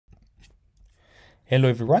Hello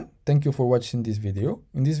everyone, thank you for watching this video.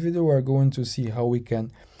 In this video we are going to see how we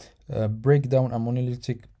can break down a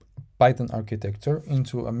monolithic Python architecture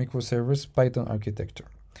into a microservice Python architecture.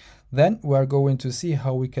 Then we are going to see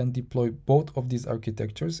how we can deploy both of these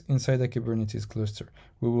architectures inside a Kubernetes cluster.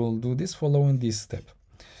 We will do this following this step.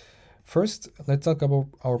 First, let's talk about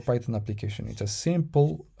our Python application. It's a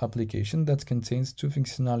simple application that contains two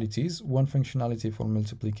functionalities, one functionality for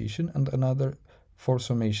multiplication and another for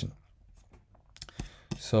summation.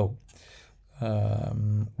 So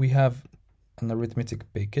we have an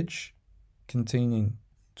arithmetic package containing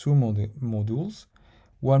two modules,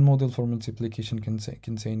 one module for multiplication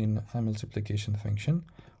containing a multiplication function,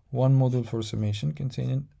 one module for summation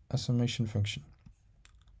containing a summation function.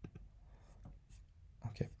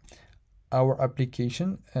 Okay, our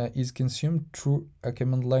application is consumed through a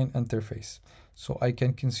command line interface. So I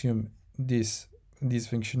can consume these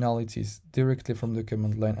functionalities directly from the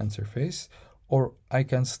command line interface, or I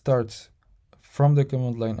can start from the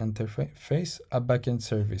command line interface a backend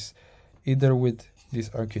service, either with this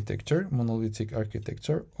architecture, monolithic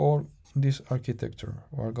architecture, or this architecture.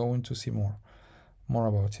 We're going to see more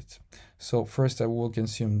about it. So first I will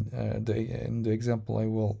consume in the example I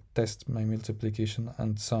will test my multiplication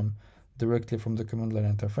and sum directly from the command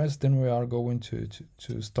line interface. Then we are going to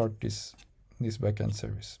start this backend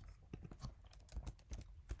service.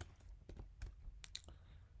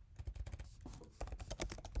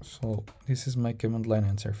 So this is my command line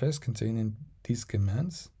interface containing these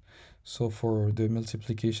commands. So for the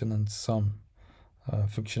multiplication and sum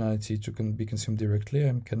functionality to be consumed directly,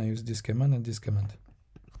 I'm gonna use this command and this command.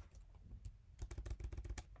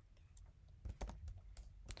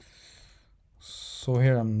 So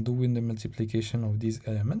here I'm doing the multiplication of these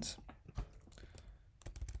elements.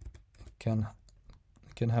 I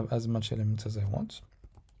can have as much elements as I want.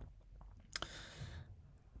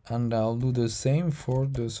 And I'll do the same for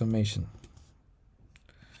the summation.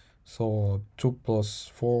 So 2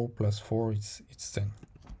 plus 4 plus 4, it's 10.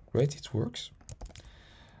 Great, it works.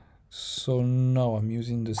 So now I'm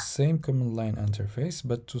using the same command line interface,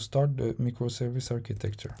 but to start the microservice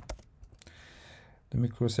architecture. The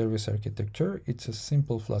microservice architecture, it's a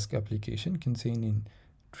simple Flask application containing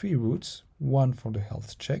 3 routes, one for the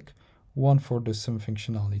health check, one for the sum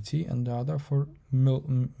functionality, and the other for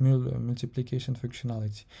multiplication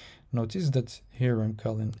functionality. Notice that here I'm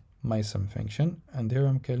calling my sum function, and here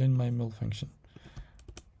I'm calling my mul function.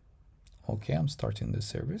 Okay, I'm starting the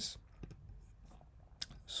service.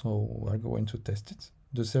 So we're going to test it.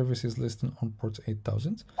 The service is listed on port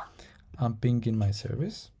 8000. I'm pinging my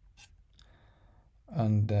service.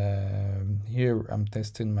 And here I'm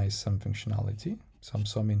testing my sum functionality. So I'm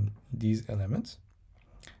summing these elements.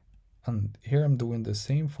 And here I'm doing the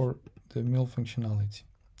same for the mul functionality.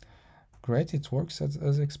 Great, it works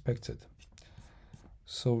as expected.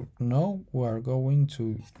 So now we are going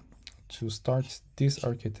to start this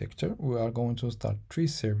architecture. We are going to start 3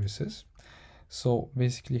 services. So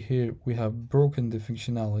basically here we have broken the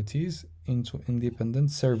functionalities into independent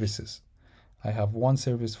services. I have one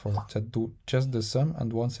service that do just the sum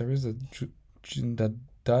and one service that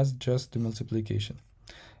does just the multiplication.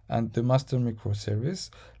 And the master microservice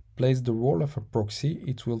plays the role of a proxy.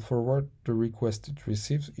 It will forward the request it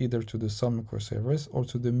receives either to the sum microservice or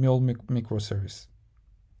to the mul microservice.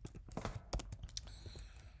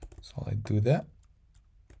 So I do that.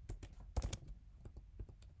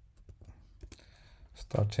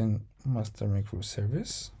 Starting master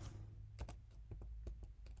microservice.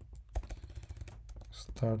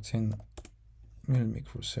 Starting mul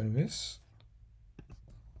microservice.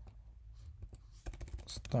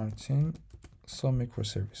 Starting sum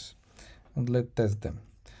microservice, and let's test them.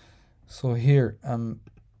 So here I'm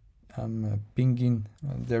pinging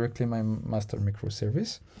directly my master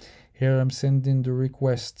microservice. Here I'm sending the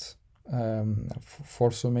request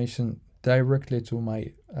for summation directly to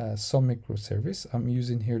my sum microservice. I'm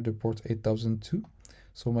using here the port 8002.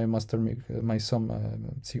 So my sum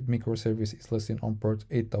microservice is listening on port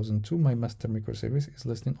 8002. My master microservice is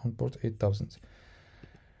listening on port 8000.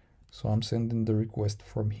 So I'm sending the request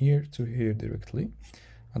from here to here directly.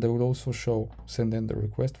 And I will also show sending the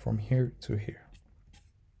request from here to here.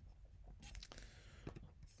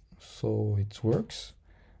 So it works.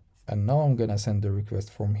 And now I'm gonna send the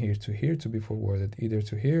request from here to here to be forwarded either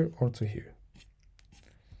to here or to here.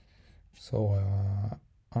 So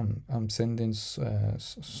I'm sending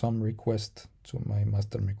some request to my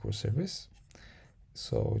master microservice.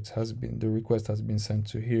 So the request has been sent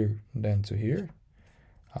to here, then to here.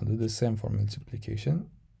 I'll do the same for multiplication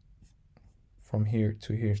from here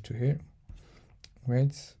to here to here.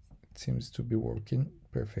 Great, it seems to be working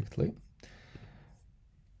perfectly.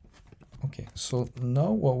 Okay, so now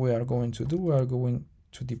what we are going to do, we are going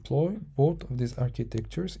to deploy both of these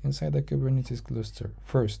architectures inside the Kubernetes cluster.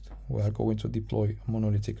 First, we are going to deploy a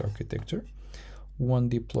monolithic architecture, one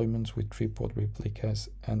deployment with 3 pod replicas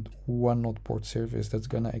and one node port service that's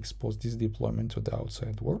gonna expose this deployment to the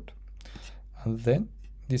outside world. And then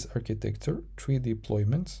this architecture, 3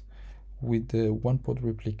 deployments with the 1 pod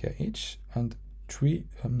replica each and three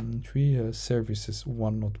services,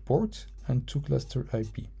 1 node port and 2 cluster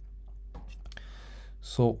IP.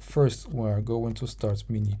 So first we are going to start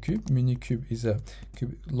Minikube. Minikube is a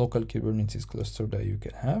local Kubernetes cluster that you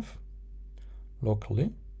can have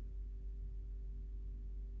locally.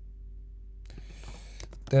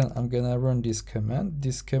 Then I'm gonna run this command.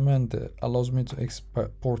 This command allows me to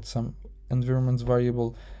export some environment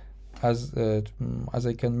variable as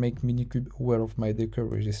I can make Minikube aware of my Docker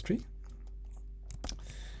registry.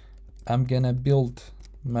 I'm gonna build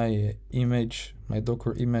my image, my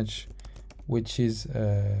Docker image, which is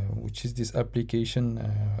this application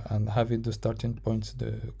and having the starting point,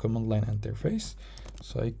 the command line interface,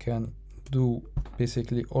 so I can do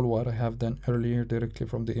basically all what I have done earlier directly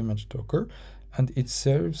from the image Docker, and it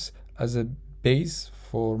serves as a base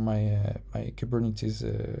for my my Kubernetes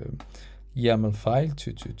YAML file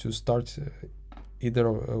to start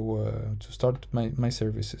to start my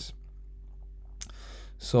services.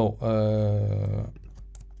 So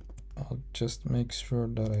I'll just make sure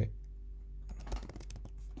that I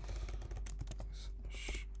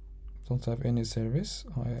don't have any service.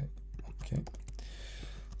 Okay,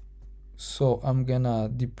 so I'm gonna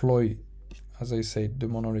deploy, as I said, the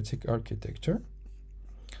monolithic architecture.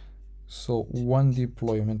 So one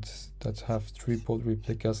deployment that have 3 pod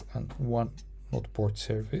replicas and 1 node port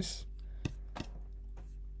service,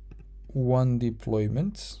 one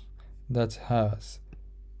deployment that has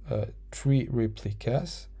 3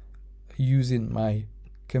 replicas using my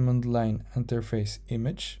command line interface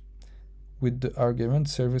image with the argument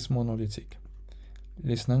service monolithic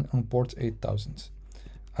listening on port 8000,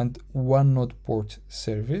 and 1 node port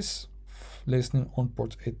service listening on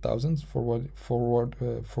port 8000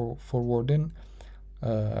 forwarding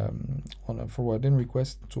on a forwarding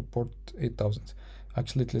request to port 8000.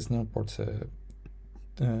 Actually it's listening on port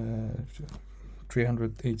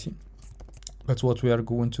 380. That's what we are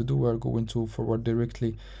going to do. We are going to forward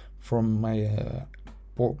directly from my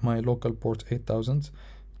my local port 8000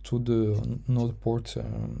 to the node port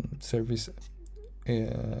service,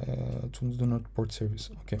 to the node port service.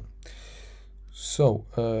 Okay, so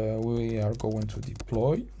we are going to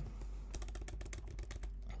deploy.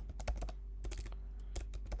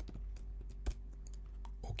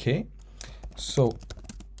 Okay, so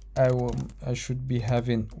I should be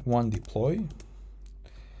having 1 deploy,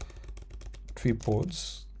 3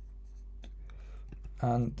 pods,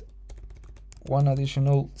 and 1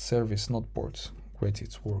 additional service node port. Great,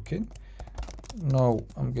 it's working. Now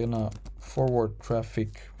I'm gonna forward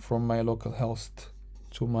traffic from my local host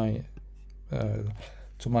to my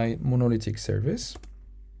monolithic service.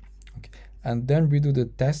 Okay, and then we do the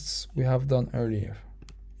tests we have done earlier.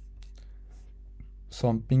 So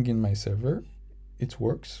I'm pinging my server, it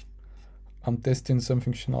works. I'm testing some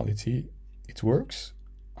functionality, it works.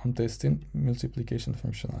 I'm testing multiplication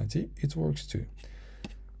functionality, it works too.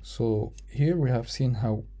 So here we have seen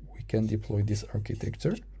how we can deploy this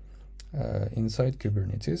architecture inside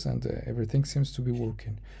Kubernetes, and everything seems to be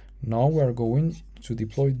working. Now we are going to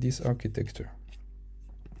deploy this architecture.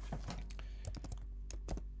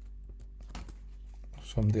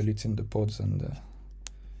 So I'm deleting the pods and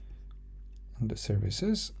the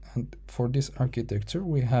services, and for this architecture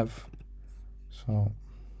we have, so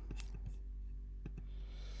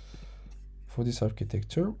for this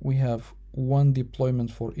architecture we have 1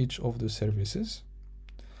 deployment for each of the services,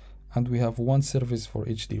 and we have 1 service for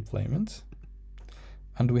each deployment,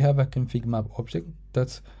 and we have a config map object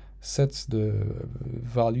that sets the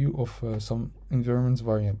value of some environment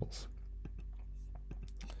variables.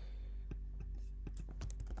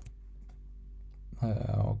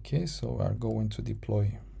 Okay, so we are going to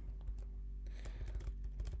deploy.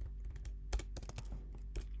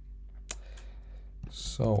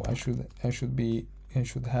 So I should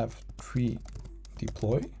have 3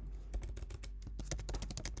 deploy.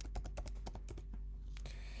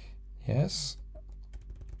 Yes,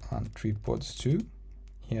 and 3 pods too.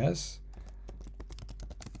 Yes,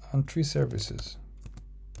 and 3 services,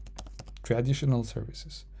 3 additional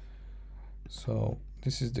services. So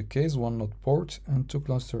this is the case, 1 node port and 2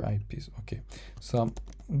 cluster IPs. Okay, so I'm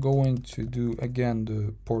going to do again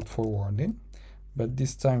the port forwarding, but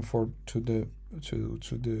this time to the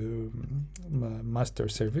master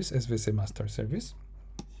service, SVC master service.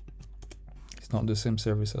 It's not the same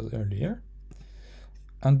service as earlier.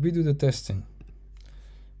 And we do the testing.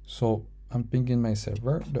 So I'm pinging my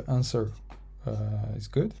server. The answer is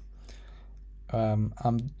good.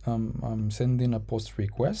 I'm sending a post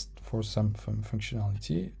request for some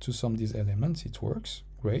functionality to some of these elements. It works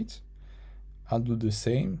great. I'll do the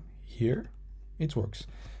same here. It works,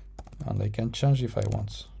 and I can change if I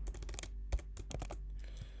want.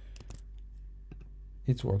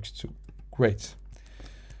 It works too. Great.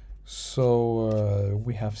 So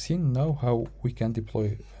we have seen now how we can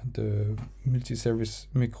deploy the multi-service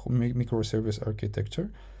microservice architecture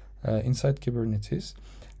inside Kubernetes.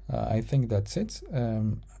 I think that's it.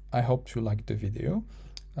 I hope you liked the video.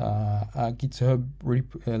 A GitHub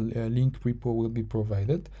link repo will be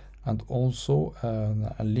provided, and also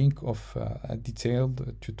a link of a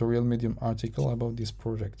detailed tutorial Medium article about this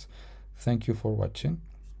project. Thank you for watching.